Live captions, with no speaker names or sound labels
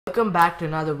Welcome back to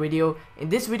another video. In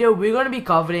this video we're going to be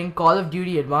covering Call of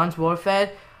Duty Advanced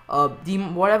Warfare,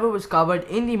 whatever was covered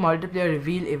in the multiplayer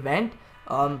reveal event,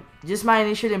 just my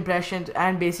initial impressions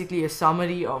and basically a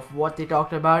summary of what they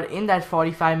talked about in that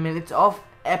 45 minutes of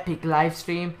epic live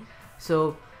stream.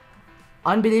 So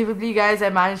unbelievably guys, I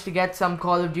managed to get some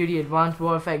Call of Duty Advanced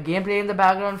Warfare gameplay in the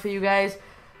background for you guys.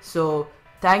 So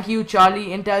thank you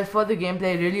Charlie Intel for the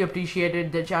gameplay, really appreciate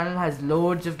it. The channel has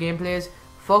loads of gameplays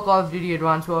for Call of Duty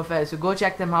Advanced Warfare, so go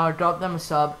check them out, drop them a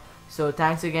sub. So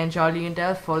thanks again Charlie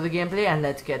Intel for the gameplay, and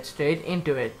let's get straight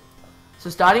into it.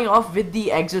 So starting off with the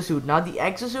exosuit. Now the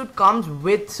exosuit comes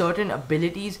with certain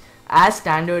abilities as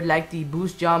standard, like the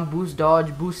boost jump, boost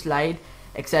dodge, boost slide,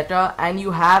 etc. And you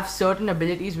have certain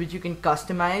abilities which you can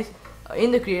customize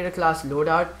in the creator class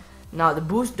loadout. Now the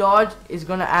boost dodge is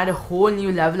gonna add a whole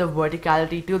new level of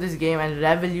verticality to this game and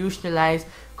revolutionize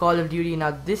Call of Duty.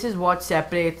 Now this is what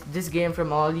separates this game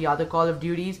from all the other Call of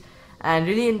Duties, and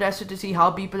really interested to see how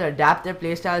people adapt their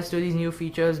playstyles to these new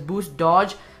features. Boost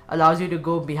dodge allows you to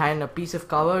go behind a piece of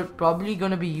cover, probably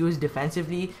gonna be used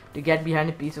defensively to get behind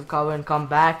a piece of cover and come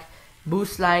back.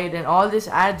 Boost slide and all this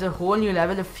adds a whole new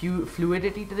level of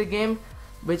fluidity to the game,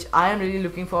 which I am really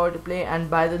looking forward to play. And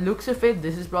by the looks of it,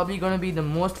 this is probably going to be the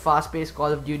most fast-paced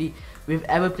Call of Duty we've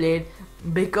ever played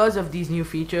because of these new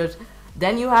features.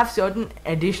 Then you have certain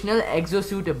additional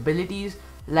exosuit abilities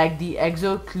like the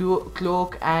exo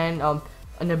cloak and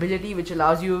an ability which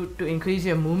allows you to increase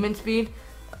your movement speed,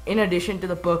 in addition to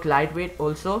the perk lightweight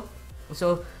also.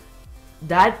 So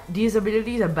that these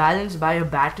abilities are balanced by a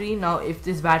battery. Now if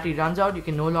this battery runs out, you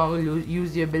can no longer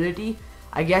use the ability.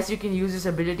 I guess you can use this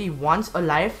ability once a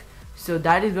life, so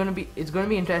that is it's going to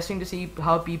be interesting to see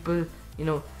how people,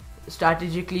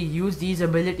 strategically use these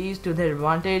abilities to their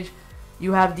advantage.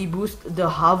 You have the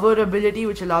hover ability,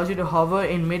 which allows you to hover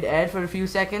in mid-air for a few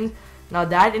seconds. Now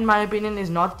that, in my opinion, is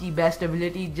not the best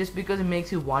ability, just because it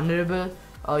makes you vulnerable.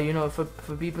 For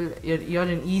people, you're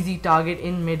an easy target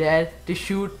in mid-air to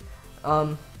shoot.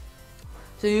 So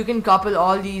you can couple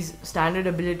all these standard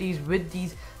abilities with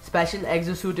these special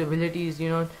exosuit abilities,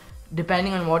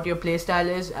 depending on what your playstyle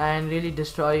is, and really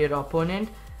destroy your opponent.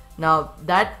 Now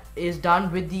that is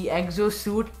done with the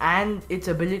exosuit and its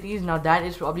abilities. Now that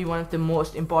is probably one of the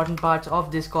most important parts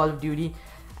of this Call of Duty,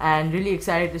 and really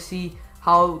excited to see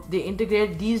how they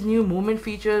integrate these new movement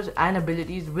features and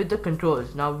abilities with the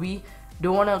controls. Now we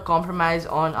don't want to compromise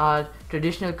on our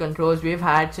traditional controls we've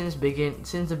had since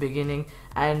the beginning,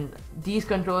 and these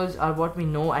controls are what we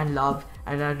know and love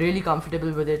and are really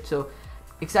comfortable with it. So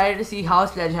excited to see how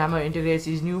Sledgehammer integrates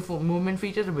these new movement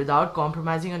features without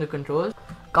compromising on the controls.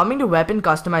 Coming to weapon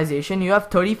customization, you have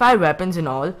 35 weapons in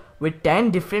all, with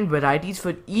 10 different varieties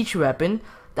for each weapon.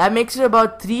 That makes it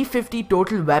about 350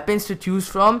 total weapons to choose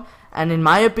from, and in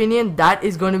my opinion that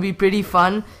is going to be pretty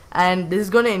fun, and this is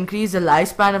going to increase the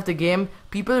lifespan of the game.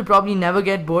 People will probably never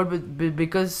get bored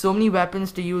because so many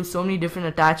weapons to use, so many different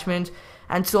attachments,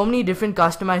 and so many different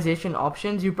customization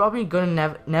options. You're probably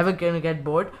never gonna get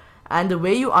bored. And the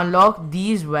way you unlock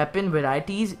these weapon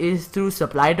varieties is through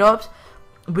supply drops,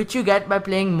 which you get by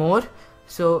playing more.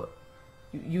 So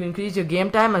you increase your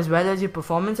game time as well as your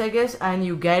performance, I guess, and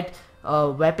you get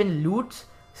weapon loots.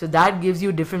 So that gives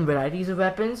you different varieties of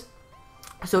weapons.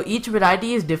 So each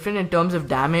variety is different in terms of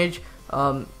damage,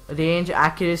 range,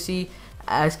 accuracy,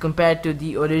 as compared to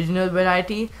the original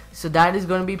variety. So that is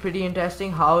going to be pretty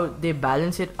interesting how they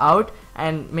balance it out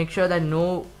and make sure that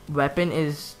no weapon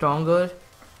is stronger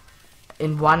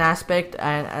in one aspect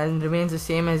and remains the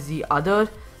same as the other.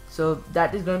 So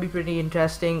that is going to be pretty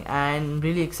interesting, and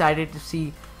really excited to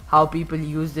see how people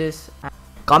use this.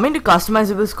 Coming to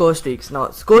customizable score streaks. Now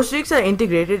score streaks are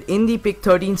integrated in the Pick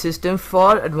 13 system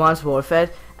for Advanced Warfare,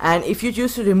 and if you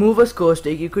choose to remove a score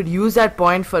streak, you could use that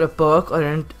point for a perk or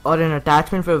an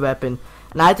attachment for a weapon,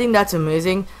 and I think that's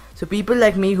amazing. So people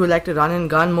like me who like to run and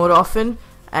gun more often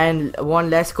and want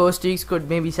less score streaks could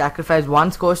maybe sacrifice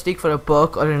one score streak for a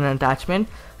perk or an attachment.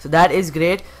 So that is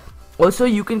great. Also,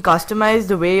 you can customize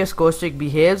the way your score streak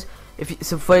behaves.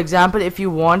 So for example, if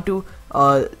you want to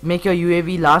make your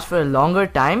UAV last for a longer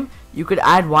time, you could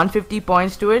add 150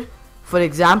 points to it. For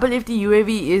example, if the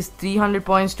UAV is 300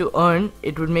 points to earn,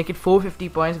 it would make it 450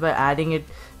 points by adding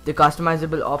the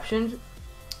customizable options.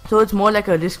 So it's more like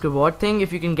a risk reward thing.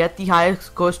 If you can get the highest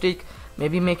score streak,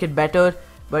 maybe make it better.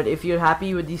 But if you're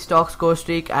happy with the stock score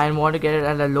streak and want to get it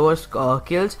at a lower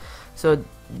kills, so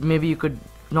maybe you could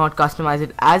not customize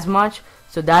it as much.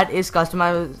 So that is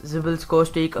customizable score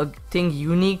streak, a thing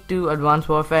unique to Advanced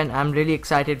Warfare, and I'm really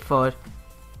excited for.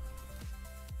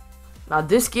 Now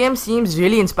this game seems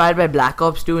really inspired by Black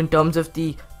Ops 2 in terms of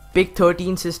the pick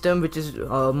 13 system, which is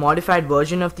a modified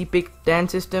version of the pick 10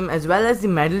 system, as well as the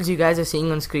medals you guys are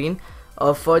seeing on screen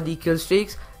for the kill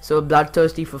streaks. So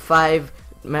bloodthirsty for 5,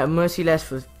 merciless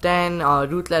for 10,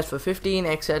 ruthless for 15,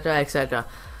 etc, etc.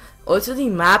 Also, the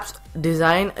map's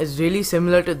design is really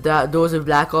similar to those of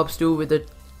Black Ops 2, with a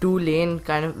 2-lane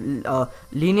kind of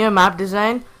linear map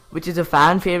design, which is a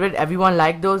fan favorite. Everyone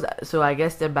liked those, so I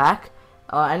guess they're back.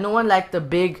 And no one liked the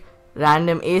big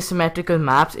random asymmetrical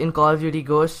maps in Call of Duty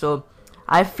Ghosts, so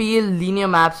I feel linear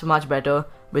maps much better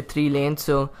with 3 lanes,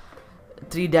 so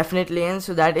 3 definite lanes,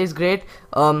 so that is great.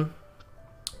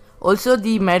 Also,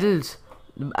 the medals,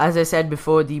 as I said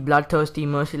before, the bloodthirsty,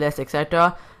 merciless,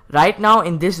 etc. Right now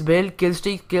in this build,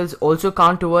 killstreak kills also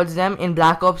count towards them. In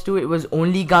Black Ops 2 it was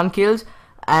only gun kills,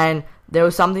 and there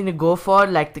was something to go for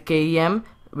like the KEM,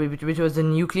 which was the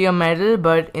nuclear medal,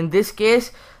 but in this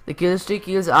case the killstreak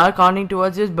kills are counting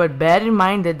towards this. But bear in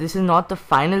mind that this is not the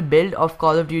final build of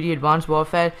Call of Duty Advanced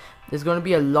Warfare. There's going to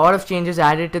be a lot of changes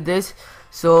added to this,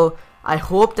 so I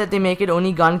hope that they make it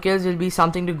only gun kills. Will be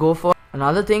something to go for.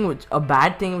 Another thing, a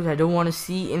bad thing which I don't want to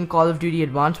see in Call of Duty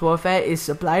Advanced Warfare, is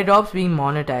supply drops being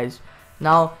monetized.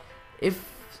 Now, if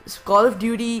Call of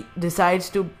Duty decides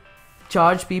to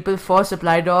charge people for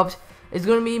supply drops, it's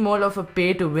going to be more of a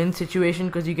pay to win situation,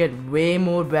 because you get way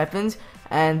more weapons,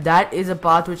 and that is a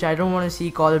path which I don't want to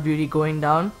see Call of Duty going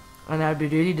down, and I'd be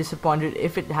really disappointed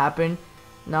if it happened.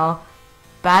 Now,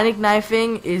 panic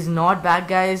knifing is not bad,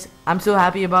 guys. I'm so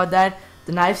happy about that.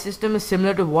 The knife system is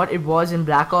similar to what it was in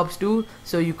Black Ops 2,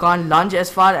 so you can't lunge as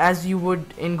far as you would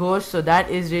in Ghost, so that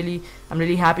is really, I'm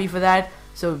really happy for that.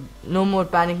 So no more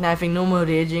panic knifing, no more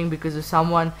raging because of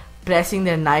someone pressing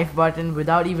their knife button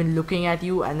without even looking at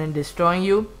you and then destroying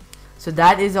you. So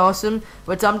that is awesome.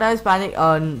 But sometimes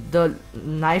the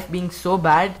knife being so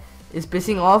bad is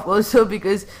pissing off also,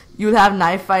 because you'll have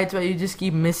knife fights where you just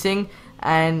keep missing,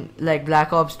 and like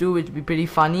Black Ops 2, which would be pretty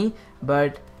funny.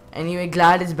 But anyway,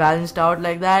 glad it's balanced out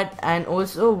like that. And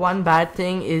also, one bad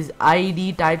thing is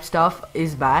IED type stuff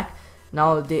is back.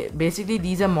 Now basically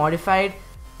these are modified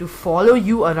to follow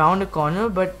you around a corner,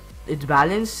 but it's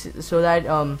balanced so that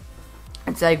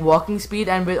it's like walking speed,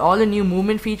 and with all the new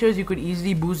movement features you could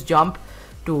easily boost jump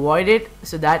to avoid it,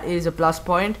 so that is a plus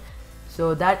point.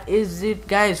 So that is it,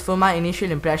 guys, for my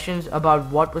initial impressions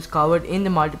about what was covered in the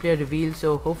multiplayer reveal.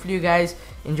 So hopefully you guys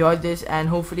enjoyed this, and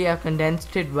hopefully I've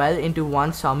condensed it well into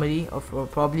one summary of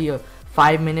probably a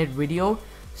 5-minute video.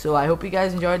 So I hope you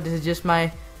guys enjoyed. This is just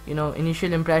my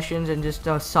initial impressions and just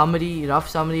a rough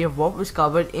summary of what was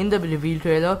covered in the reveal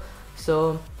trailer.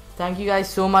 So thank you guys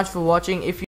so much for watching. If you